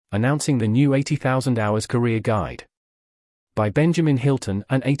Announcing the new 80,000 Hours Career Guide. By Benjamin Hilton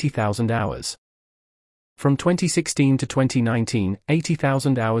and 80,000 Hours. From 2016 to 2019,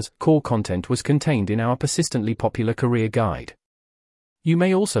 80,000 Hours core content was contained in our persistently popular career guide. You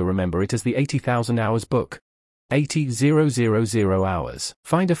may also remember it as the 80,000 Hours book. 80,000 hours.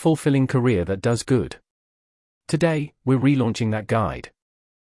 Find a fulfilling career that does good. Today, we're relaunching that guide.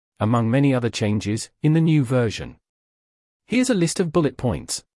 Among many other changes, in the new version. Here's a list of bullet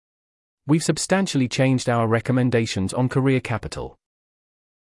points. We've substantially changed our recommendations on career capital.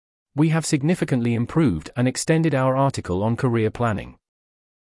 We have significantly improved and extended our article on career planning.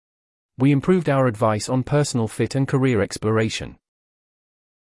 We improved our advice on personal fit and career exploration.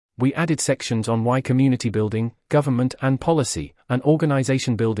 We added sections on why community building, government and policy, and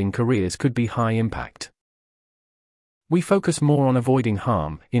organization building careers could be high impact. We focus more on avoiding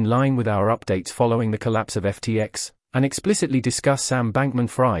harm, in line with our updates following the collapse of FTX, and explicitly discuss Sam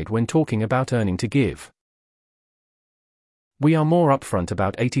Bankman-Fried when talking about earning to give. We are more upfront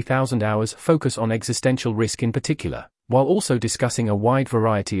about 80,000 Hours focus on existential risk in particular, while also discussing a wide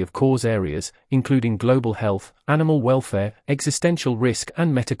variety of cause areas, including global health, animal welfare, existential risk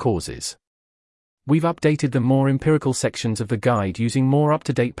and meta-causes. We've updated the more empirical sections of the guide using more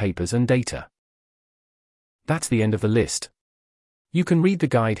up-to-date papers and data. That's the end of the list. You can read the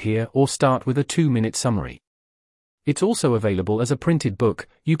guide here or start with a 2-minute summary. It's also available as a printed book.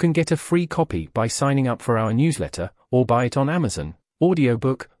 You can get a free copy by signing up for our newsletter, or buy it on Amazon,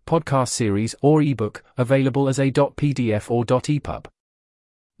 audiobook, podcast series or ebook, available as a .pdf or .epub.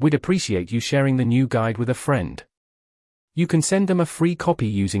 We'd appreciate you sharing the new guide with a friend. You can send them a free copy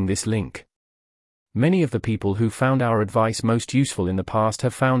using this link. Many of the people who found our advice most useful in the past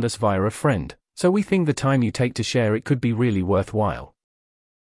have found us via a friend, so we think the time you take to share it could be really worthwhile.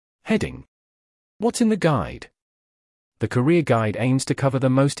 Heading. What's in the guide? The career guide aims to cover the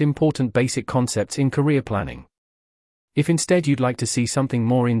most important basic concepts in career planning. If instead you'd like to see something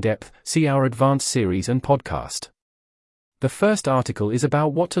more in-depth, see our advanced series and podcast. The first article is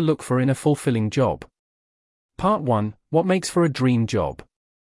about what to look for in a fulfilling job. Part 1, what makes for a dream job.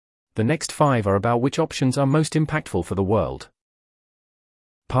 The next 5 are about which options are most impactful for the world.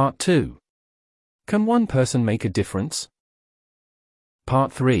 Part 2. Can one person make a difference?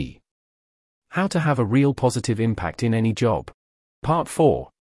 Part 3. How to have a real positive impact in any job. Part 4.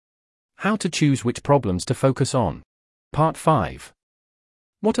 How to choose which problems to focus on. Part 5.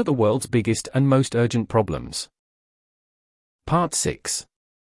 What are the world's biggest and most urgent problems? Part 6.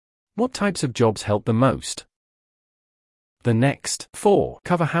 What types of jobs help the most? The next 4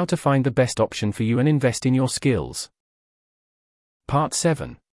 cover how to find the best option for you and invest in your skills. Part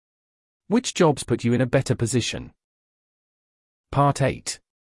 7. Which jobs put you in a better position? Part 8.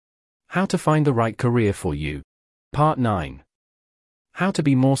 How to find the right career for you. Part 9. How to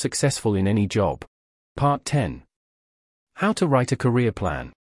be more successful in any job. Part 10. How to write a career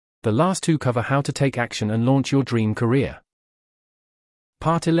plan. The last 2 cover how to take action and launch your dream career.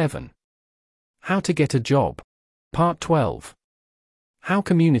 Part 11. How to get a job. Part 12. How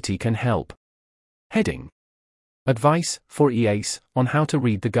community can help. Heading. Advice for EAs on how to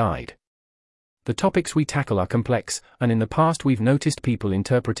read the guide. The topics we tackle are complex, and in the past we've noticed people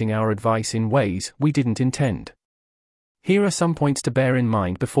interpreting our advice in ways we didn't intend. Here are some points to bear in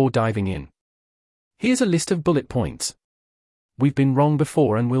mind before diving in. Here's a list of bullet points. We've been wrong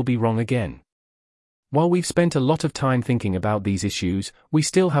before and will be wrong again. While we've spent a lot of time thinking about these issues, we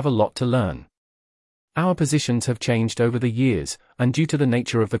still have a lot to learn. Our positions have changed over the years, and due to the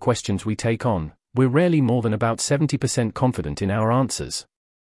nature of the questions we take on, we're rarely more than about 70% confident in our answers.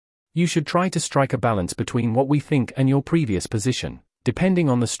 You should try to strike a balance between what we think and your previous position, depending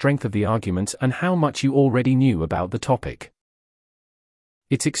on the strength of the arguments and how much you already knew about the topic.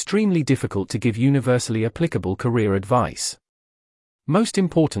 It's extremely difficult to give universally applicable career advice. Most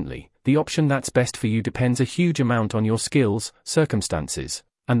importantly, the option that's best for you depends a huge amount on your skills, circumstances,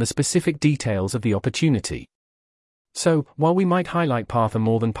 and the specific details of the opportunity. So, while we might highlight Path A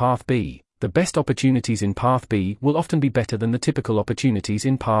more than Path B, the best opportunities in Path B will often be better than the typical opportunities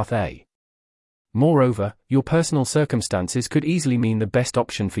in Path A. Moreover, your personal circumstances could easily mean the best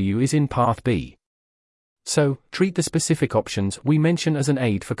option for you is in Path B. So, treat the specific options we mention as an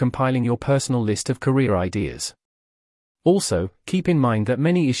aid for compiling your personal list of career ideas. Also, keep in mind that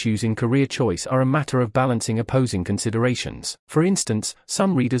many issues in career choice are a matter of balancing opposing considerations. For instance,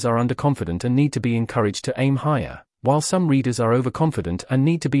 some readers are underconfident and need to be encouraged to aim higher, while some readers are overconfident and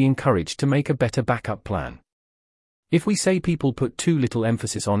need to be encouraged to make a better backup plan. If we say people put too little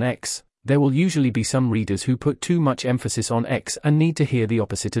emphasis on X, there will usually be some readers who put too much emphasis on X and need to hear the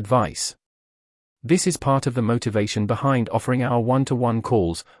opposite advice. This is part of the motivation behind offering our one-to-one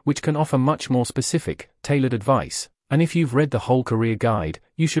calls, which can offer much more specific, tailored advice, and if you've read the whole career guide,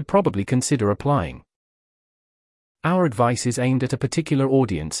 you should probably consider applying. Our advice is aimed at a particular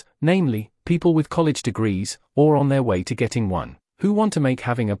audience, namely, people with college degrees, or on their way to getting one, who want to make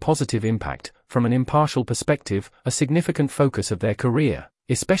having a positive impact, from an impartial perspective, a significant focus of their career,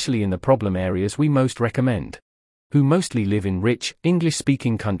 especially in the problem areas we most recommend, who mostly live in rich,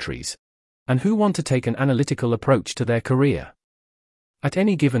 English-speaking countries, and who want to take an analytical approach to their career. At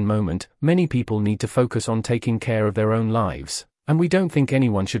any given moment, many people need to focus on taking care of their own lives, and we don't think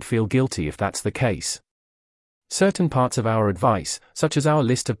anyone should feel guilty if that's the case. Certain parts of our advice, such as our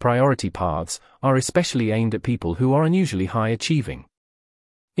list of priority paths, are especially aimed at people who are unusually high achieving.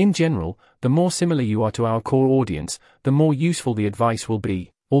 In general, the more similar you are to our core audience, the more useful the advice will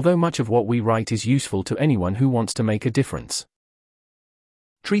be, although much of what we write is useful to anyone who wants to make a difference.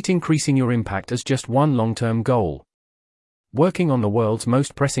 Treat increasing your impact as just one long-term goal. Working on the world's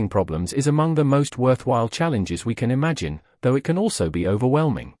most pressing problems is among the most worthwhile challenges we can imagine, though it can also be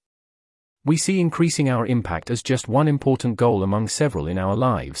overwhelming. We see increasing our impact as just one important goal among several in our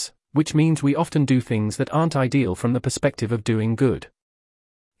lives, which means we often do things that aren't ideal from the perspective of doing good.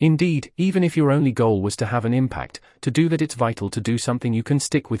 Indeed, even if your only goal was to have an impact, to do that it's vital to do something you can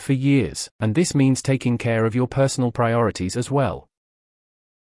stick with for years, and this means taking care of your personal priorities as well.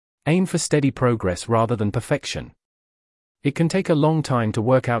 Aim for steady progress rather than perfection. It can take a long time to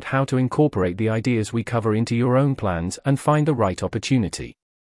work out how to incorporate the ideas we cover into your own plans and find the right opportunity.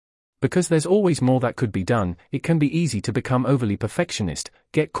 Because there's always more that could be done, it can be easy to become overly perfectionist,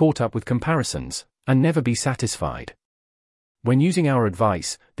 get caught up with comparisons, and never be satisfied. When using our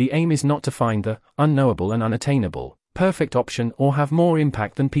advice, the aim is not to find the unknowable and unattainable, perfect option or have more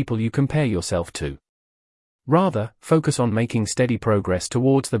impact than people you compare yourself to. Rather, focus on making steady progress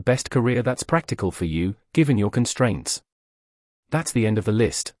towards the best career that's practical for you, given your constraints. That's the end of the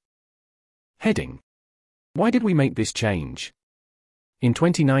list. Heading. Why did we make this change? In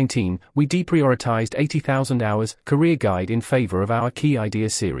 2019, we deprioritized 80,000 Hours Career Guide in favor of our Key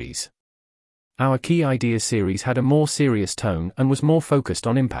Ideas series. Our Key Ideas series had a more serious tone and was more focused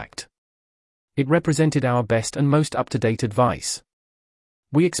on impact. It represented our best and most up-to-date advice.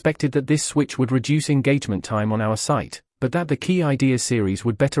 We expected that this switch would reduce engagement time on our site, but that the Key Ideas series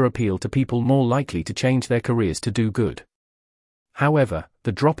would better appeal to people more likely to change their careers to do good. However,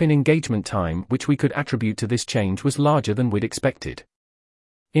 the drop in engagement time which we could attribute to this change was larger than we'd expected.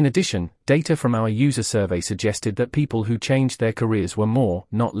 In addition, data from our user survey suggested that people who changed their careers were more,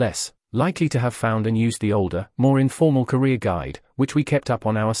 not less, likely to have found and used the older, more informal career guide, which we kept up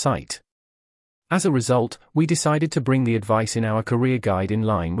on our site. As a result, we decided to bring the advice in our career guide in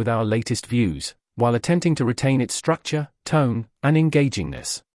line with our latest views, while attempting to retain its structure, tone, and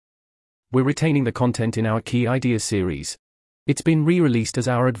engagingness. We're retaining the content in our Key Ideas series. It's been re-released as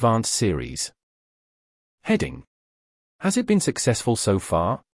our Advanced series. Heading. Has it been successful so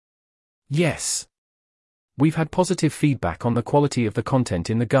far? Yes. We've had positive feedback on the quality of the content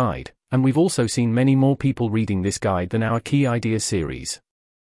in the guide, and we've also seen many more people reading this guide than our Key Ideas series.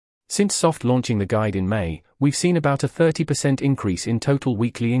 Since soft launching the guide in May, we've seen about a 30% increase in total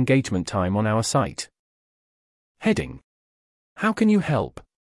weekly engagement time on our site. Heading. How can you help?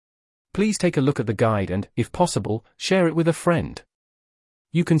 Please take a look at the guide and, if possible, share it with a friend.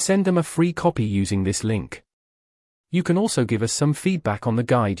 You can send them a free copy using this link. You can also give us some feedback on the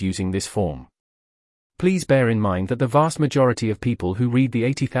guide using this form. Please bear in mind that the vast majority of people who read the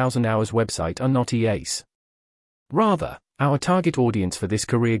 80,000 Hours website are not EAs. Rather, our target audience for this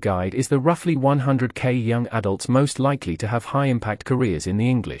career guide is the roughly 100,000 young adults most likely to have high-impact careers in the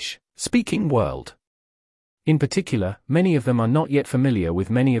English-speaking world. In particular, many of them are not yet familiar with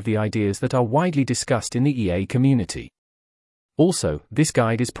many of the ideas that are widely discussed in the EA community. Also, this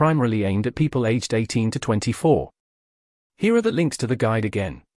guide is primarily aimed at people aged 18 to 24. Here are the links to the guide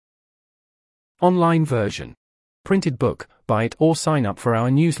again. Online version. Printed book, buy it or sign up for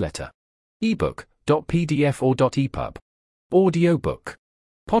our newsletter. Ebook, .pdf or .epub. Audiobook.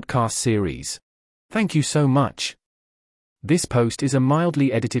 Podcast series. Thank you so much. This post is a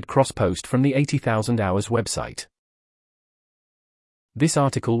mildly edited cross-post from the 80,000 Hours website. This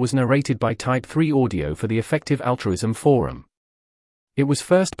article was narrated by Type 3 Audio for the Effective Altruism Forum. It was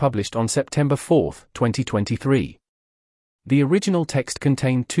first published on September 4, 2023. The original text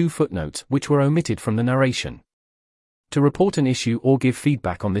contained 2 footnotes which were omitted from the narration. To report an issue or give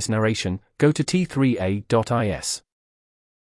feedback on this narration, go to t3a.is.